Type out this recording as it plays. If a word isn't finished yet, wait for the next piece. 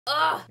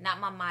Ugh,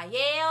 not my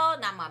Mielle,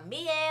 not my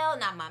Mielle,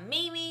 not my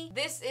Meille.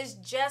 This is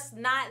just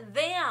not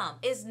them.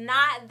 It's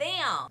not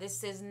them.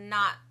 This is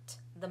not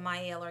the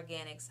Mielle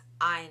Organics.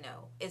 I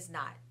know. It's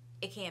not.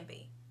 It can't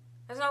be.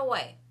 There's no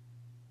way.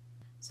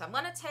 So I'm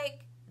going to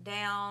take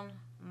down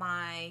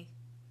my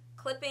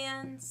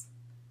clip-ins,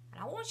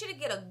 and I want you to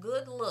get a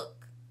good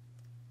look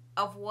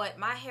of what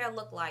my hair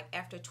looked like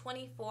after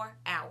 24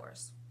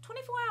 hours.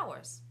 24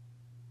 hours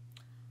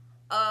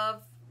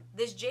of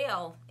this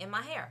gel in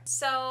my hair.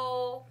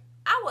 So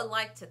I would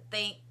like to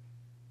think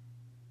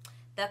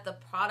that the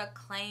product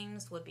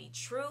claims would be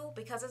true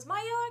because it's Mielle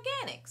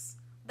Organics.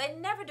 They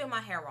never do my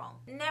hair wrong.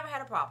 Never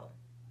had a problem.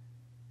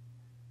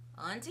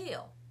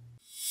 Until.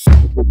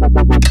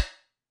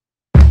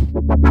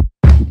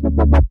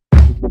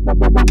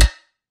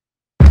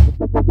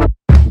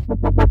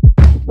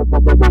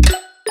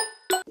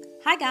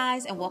 Hi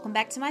guys, and welcome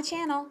back to my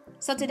channel.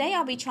 So today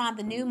I'll be trying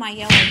the new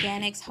Mielle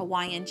Organics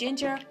Hawaiian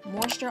Ginger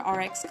Moisture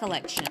RX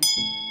collection.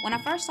 When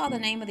I first saw the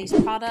name of these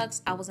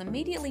products, I was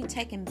immediately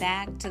taken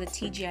back to the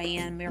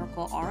TGIN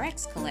Miracle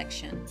RX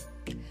collection.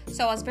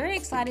 So I was very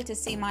excited to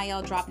see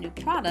Mielle drop new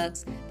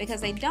products because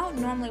they don't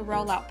normally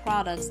roll out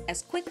products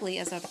as quickly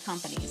as other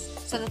companies.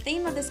 So the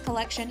theme of this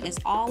collection is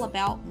all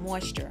about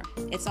moisture.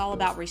 It's all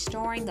about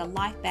restoring the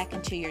life back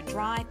into your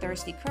dry,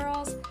 thirsty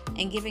curls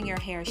and giving your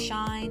hair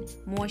shine,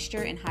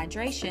 moisture, and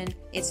hydration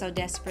it so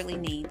desperately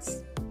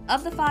needs.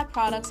 Of the 5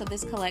 products of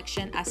this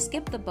collection, I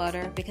skipped the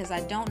butter because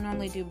I don't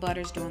normally do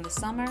butters during the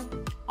summer,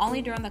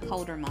 only during the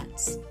colder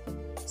months.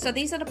 So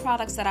these are the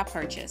products that I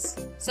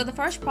purchased. So the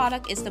first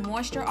product is the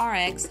Moisture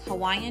RX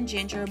Hawaiian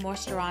Ginger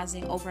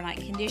Moisturizing Overnight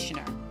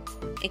Conditioner.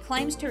 It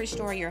claims to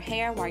restore your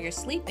hair while you're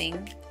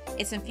sleeping.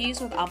 It's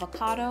infused with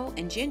avocado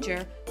and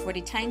ginger for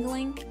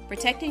detangling,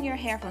 protecting your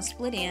hair from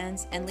split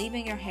ends, and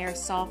leaving your hair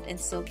soft and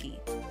silky.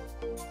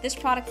 This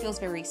product feels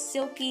very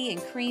silky and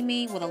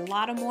creamy with a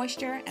lot of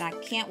moisture, and I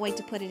can't wait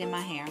to put it in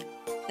my hair.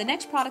 The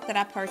next product that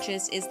I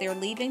purchased is their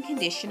leave-in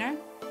conditioner.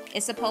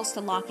 It's supposed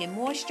to lock in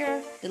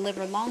moisture,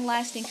 deliver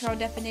long-lasting curl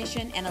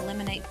definition, and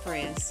eliminate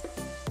frizz.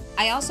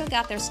 I also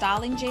got their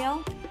styling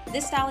gel.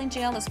 This styling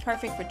gel is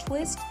perfect for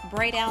twists,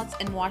 braid outs,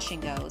 and wash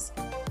and goes.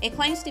 It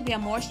claims to be a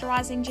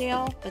moisturizing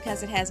gel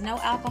because it has no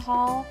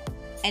alcohol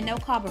and no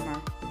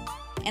carbomer.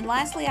 And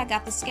lastly, I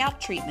got the scalp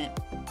treatment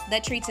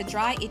that treats a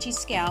dry, itchy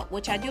scalp,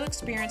 which I do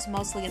experience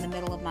mostly in the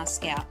middle of my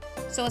scalp.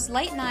 So it's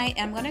late night,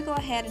 and I'm going to go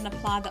ahead and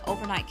apply the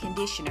overnight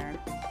conditioner.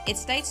 It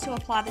states to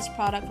apply this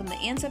product from the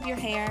ends of your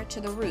hair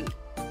to the root.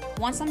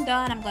 Once I'm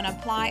done, I'm going to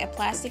apply a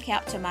plastic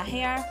cap to my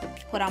hair,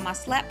 put on my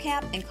slap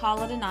cap, and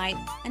call it a night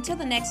until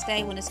the next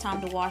day when it's time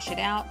to wash it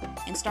out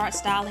and start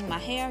styling my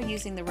hair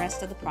using the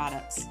rest of the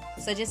products.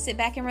 So just sit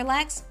back and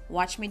relax,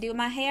 watch me do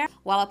my hair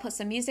while I put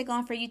some music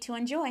on for you to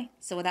enjoy.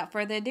 So without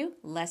further ado,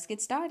 let's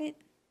get started.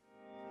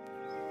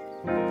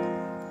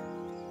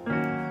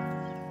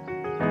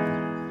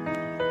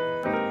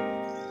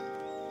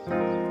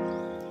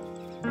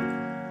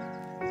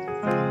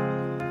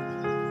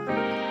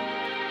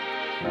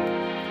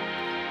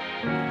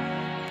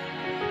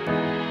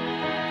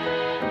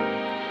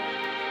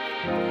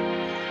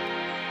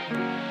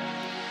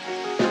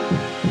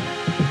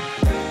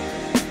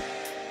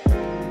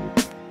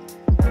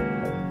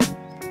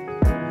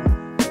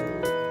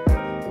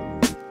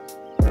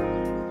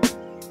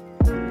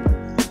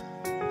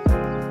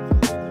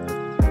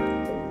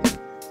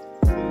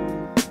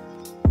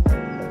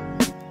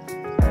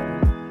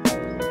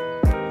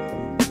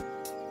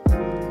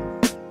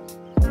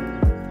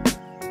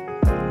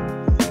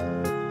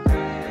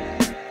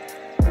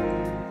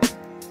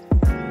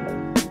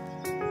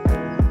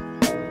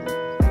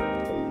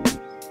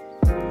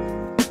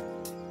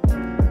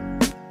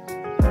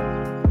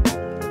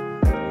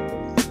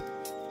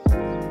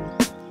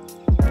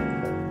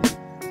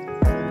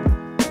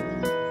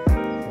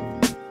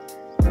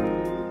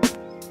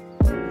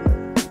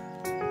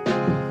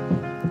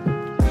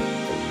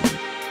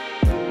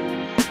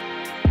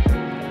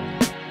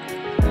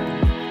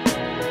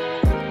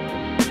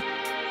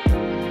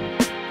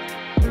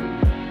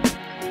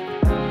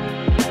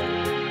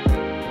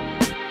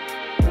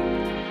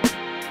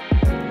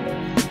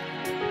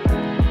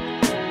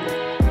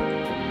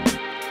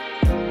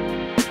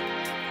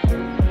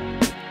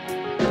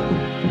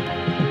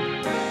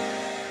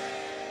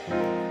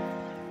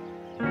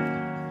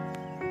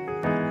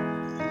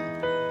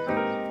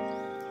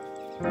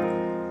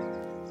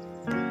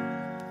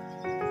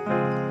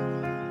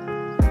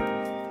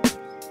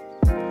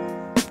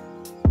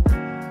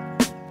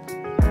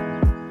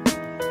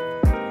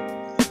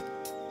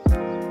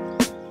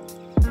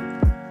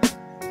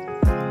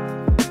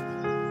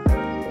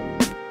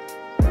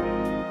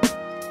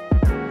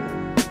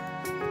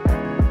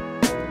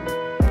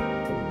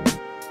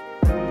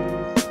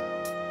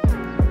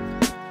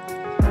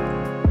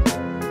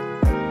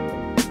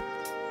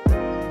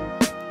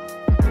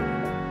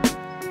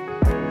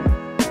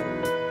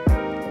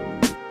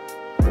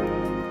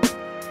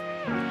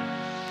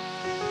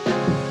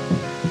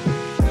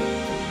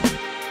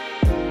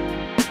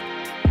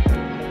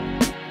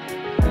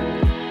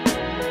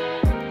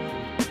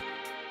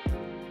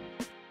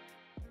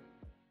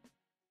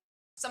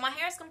 So my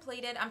hair is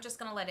completed. I'm just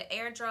gonna let it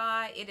air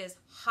dry. It is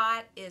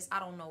hot as I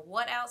don't know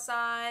what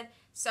outside.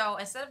 So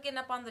instead of getting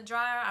up on the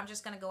dryer, I'm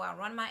just gonna go out and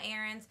run my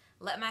errands,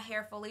 let my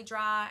hair fully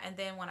dry, and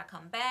then when I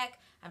come back,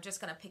 I'm just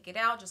gonna pick it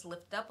out, just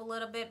lift it up a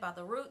little bit by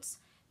the roots,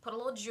 put a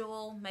little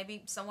jewel,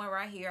 maybe somewhere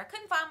right here. I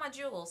couldn't find my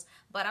jewels,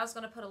 but I was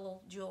gonna put a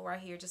little jewel right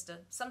here, just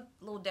some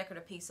little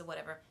decorative piece or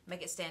whatever,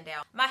 make it stand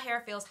out. My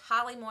hair feels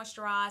highly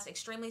moisturized,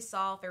 extremely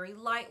soft, very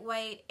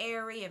lightweight,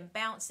 airy, and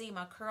bouncy.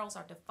 My curls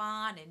are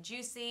defined and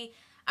juicy.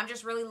 I'm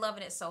just really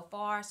loving it so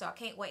far, so I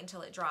can't wait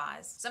until it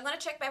dries. So I'm going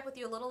to check back with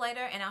you a little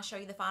later, and I'll show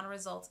you the final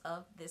results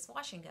of this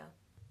wash and go.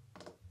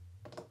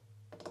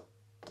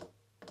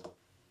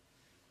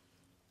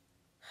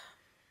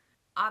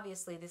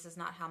 Obviously, this is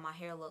not how my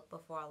hair looked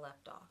before I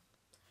left off.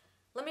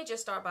 Let me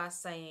just start by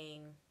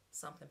saying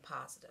something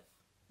positive,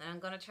 and I'm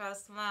going to try to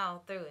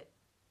smile through it,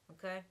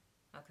 okay?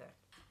 Okay.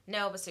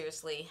 No, but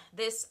seriously,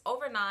 this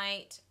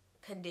overnight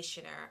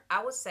conditioner,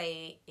 I would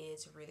say,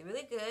 is really,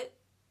 really good.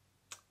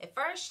 At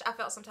first, I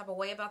felt some type of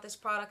way about this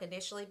product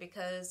initially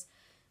because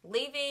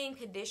leaving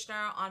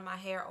conditioner on my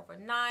hair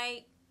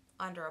overnight,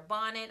 under a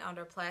bonnet,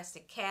 under a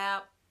plastic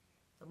cap,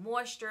 the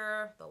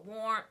moisture, the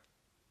warmth,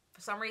 for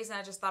some reason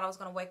I just thought I was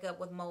going to wake up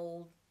with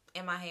mold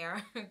in my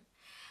hair.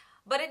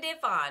 But it did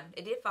fine.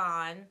 It did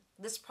fine.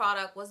 This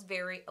product was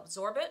very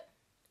absorbent,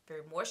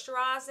 very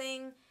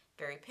moisturizing,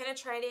 very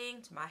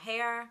penetrating to my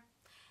hair,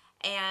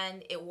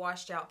 and it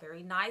washed out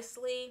very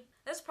nicely.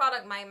 This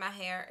product made my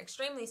hair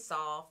extremely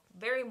soft,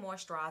 very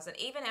moisturizing.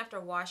 Even after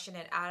washing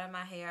it out of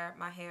my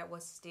hair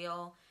was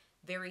still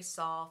very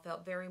soft,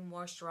 felt very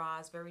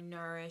moisturized, very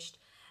nourished,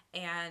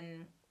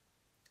 and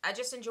I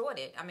just enjoyed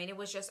it. I mean, it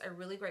was just a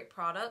really great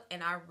product,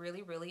 and I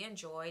really, really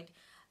enjoyed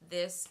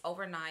this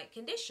overnight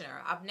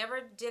conditioner. I've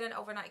never did an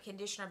overnight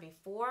conditioner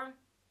before.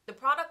 The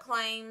product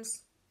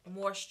claims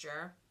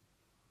moisture.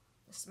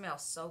 It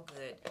smells so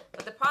good.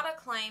 But the product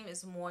claim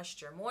is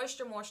moisture.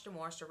 Moisture, moisture,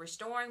 moisture,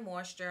 restoring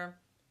moisture.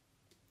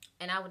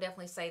 And I would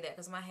definitely say that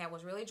because my hair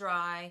was really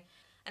dry.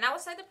 And I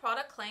would say the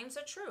product claims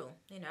are true.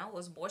 You know, it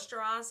was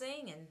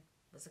moisturizing and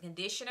it was a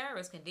conditioner. It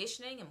was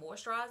conditioning and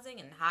moisturizing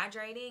and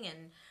hydrating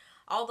and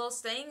all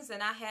those things.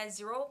 And I had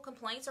zero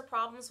complaints or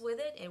problems with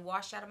it. It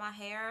washed out of my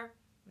hair,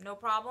 no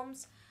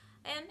problems.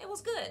 And it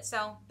was good.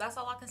 So that's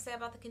all I can say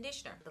about the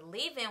conditioner. The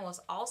leave-in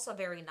was also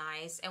very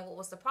nice. And what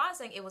was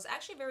surprising, it was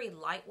actually very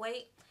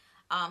lightweight.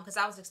 Because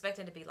I was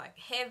expecting it to be like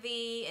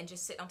heavy and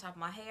just sit on top of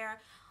my hair.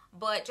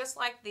 But just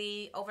like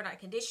the overnight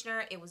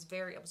conditioner, it was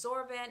very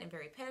absorbent and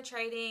very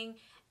penetrating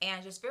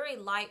and just very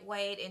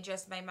lightweight and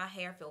just made my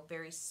hair feel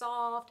very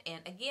soft.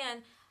 And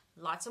again,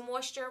 lots of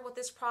moisture with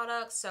this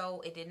product,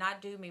 so it did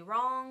not do me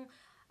wrong.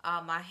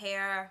 My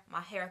hair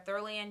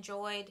thoroughly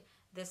enjoyed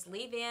this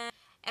leave-in.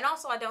 And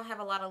also, I don't have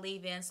a lot of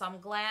leave-in, so I'm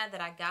glad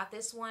that I got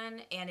this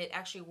one, and it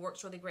actually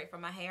works really great for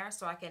my hair,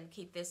 so I can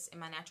keep this in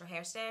my natural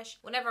hair stash.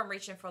 Whenever I'm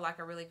reaching for like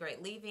a really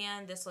great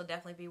leave-in, this will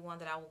definitely be one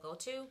that I will go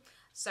to.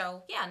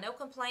 So yeah, no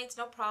complaints,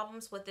 no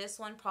problems with this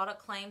one.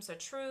 Product claims are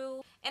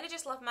true, and it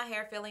just left my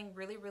hair feeling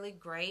really, really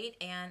great.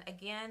 And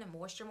again,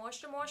 moisture,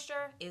 moisture,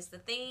 moisture is the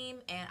theme,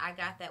 and I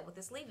got that with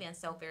this leave-in,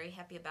 so very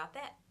happy about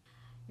that.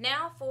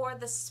 Now for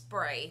the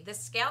spray, the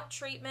scalp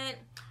treatment.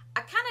 I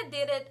kind of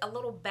did it a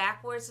little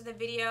backwards in the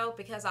video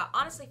because I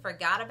honestly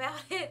forgot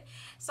about it.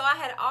 So I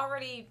had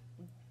already,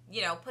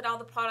 you know, put all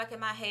the product in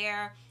my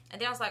hair, and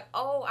then I was like,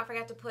 oh, I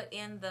forgot to put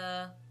in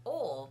the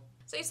oil.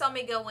 So you saw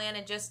me go in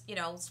and just, you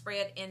know, spray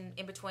it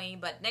in between.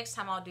 But next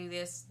time I'll do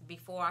this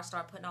before I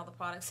start putting all the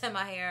products in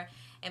my hair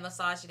and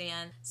massage it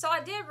in. So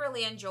I did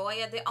really enjoy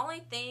it. The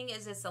only thing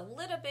is it's a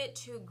little bit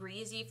too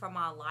greasy for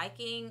my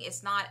liking.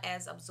 It's not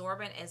as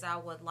absorbent as I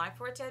would like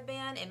for it to have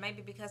been. And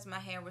maybe because my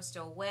hair was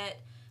still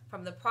wet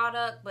from the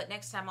product, but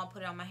next time I'll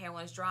put it on my hair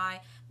when it's dry.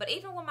 But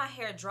even when my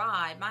hair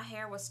dried, my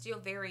hair was still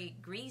very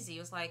greasy. It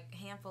was like a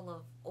handful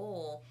of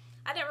oil.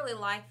 I didn't really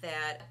like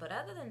that, but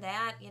other than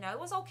that, you know, it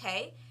was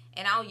okay,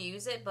 and I'll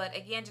use it, but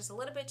again, just a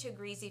little bit too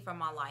greasy for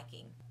my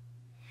liking.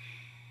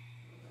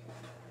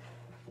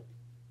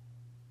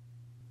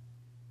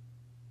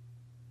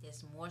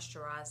 This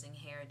moisturizing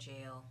hair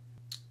gel.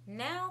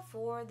 Now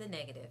for the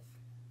negative.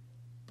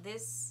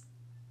 This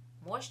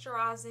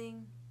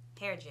moisturizing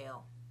hair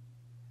gel.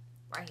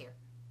 Right here.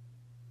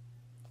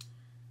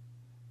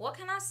 What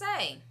can I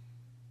say?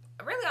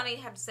 I really don't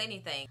even have to say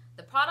anything.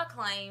 The product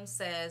claim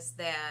says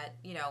that,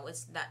 you know,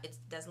 it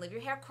doesn't leave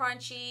your hair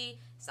crunchy.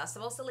 It's not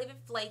supposed to leave it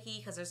flaky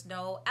because there's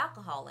no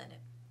alcohol in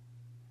it.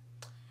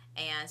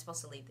 And it's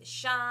supposed to leave the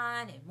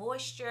shine and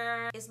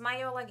moisture. It's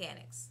Mielle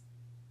Organics.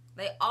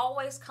 They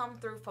always come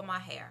through for my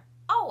hair.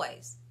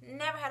 Always.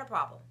 Never had a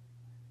problem.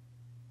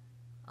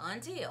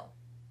 Until.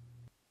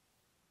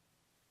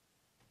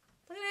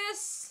 Look at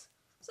this.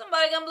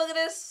 Somebody come look at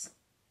this.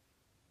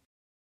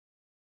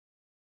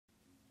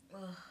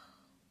 Ugh.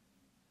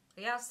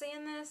 Are y'all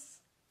seeing this?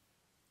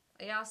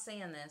 Are y'all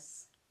seeing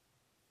this?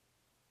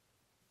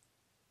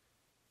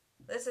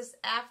 This is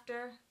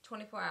after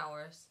 24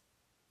 hours.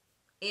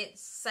 It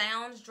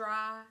sounds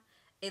dry.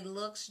 It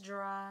looks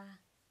dry.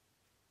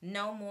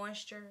 No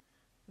moisture.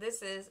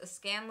 This is a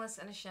scandalous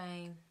and a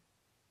shame.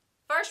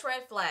 First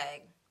red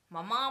flag.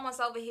 My mom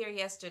was over here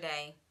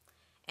yesterday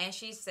and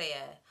she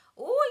said,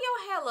 "Ooh,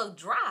 your hair look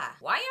dry.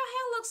 Why your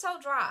hair look so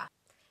dry?"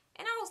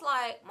 And I was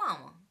like,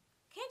 "Mama,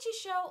 can't you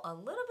show a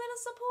little bit of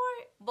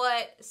support?"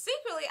 But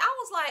secretly, I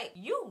was like,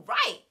 "You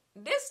right.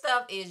 This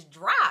stuff is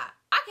dry.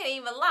 I can't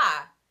even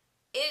lie."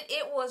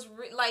 It was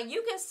like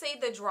you can see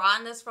the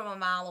dryness from a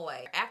mile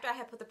away. After I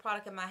had put the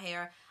product in my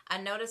hair, I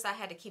noticed I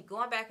had to keep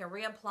going back and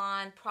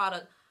reapplying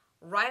product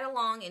right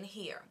along in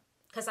here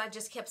because I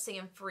just kept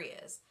seeing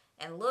frizz.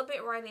 And a little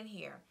bit right in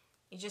here,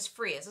 it just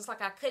frizz. It's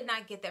like I could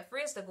not get that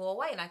frizz to go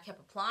away, and I kept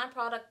applying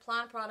product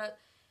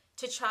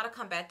to try to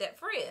combat that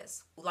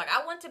frizz. Like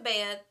I went to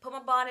bed, put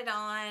my bonnet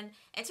on,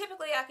 and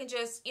typically I can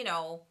just, you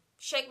know,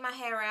 shake my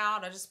hair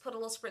out or just put a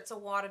little spritz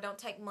of water. Don't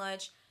take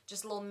much,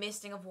 just a little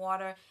misting of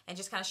water, and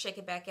just kind of shake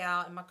it back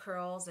out, and my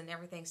curls and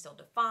everything's still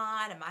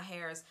defined, and my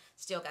hair's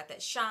still got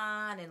that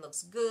shine and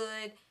looks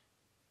good.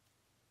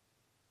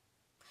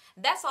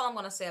 That's all I'm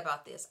going to say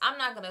about this. I'm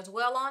not going to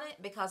dwell on it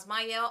because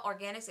Mielle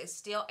Organics is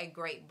still a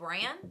great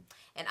brand.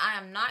 And I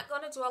am not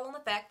going to dwell on the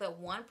fact that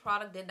one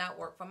product did not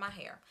work for my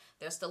hair.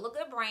 They're still a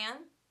good brand.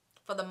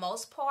 For the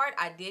most part,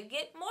 I did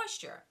get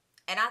moisture.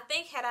 And I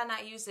think had I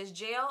not used this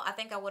gel, I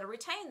think I would have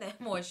retained that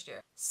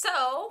moisture.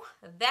 So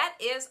that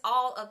is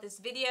all of this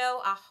video.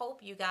 I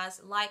hope you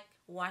guys like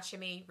watching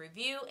me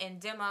review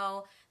and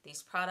demo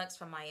these products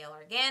from Mielle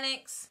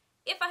Organics.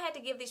 If I had to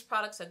give these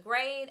products a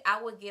grade,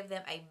 I would give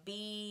them a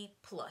B+,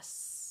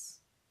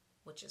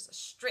 which is a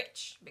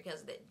stretch because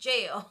of that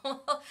gel.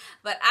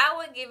 But I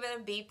would give it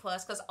a B+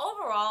 because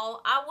overall,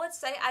 I would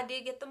say I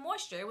did get the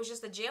moisture. It was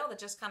just the gel that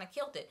just kind of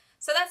killed it.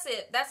 So that's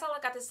it. That's all I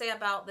got to say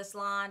about this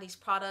line, these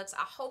products.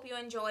 I hope you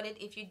enjoyed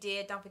it. If you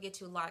did, don't forget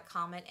to like,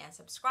 comment, and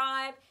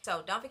subscribe.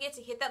 So don't forget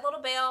to hit that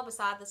little bell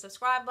beside the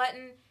subscribe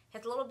button.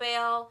 Hit the little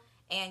bell,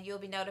 and you'll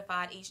be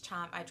notified each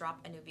time I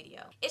drop a new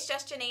video. It's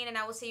just Jenene, and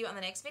I will see you on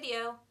the next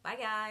video. Bye,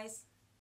 guys.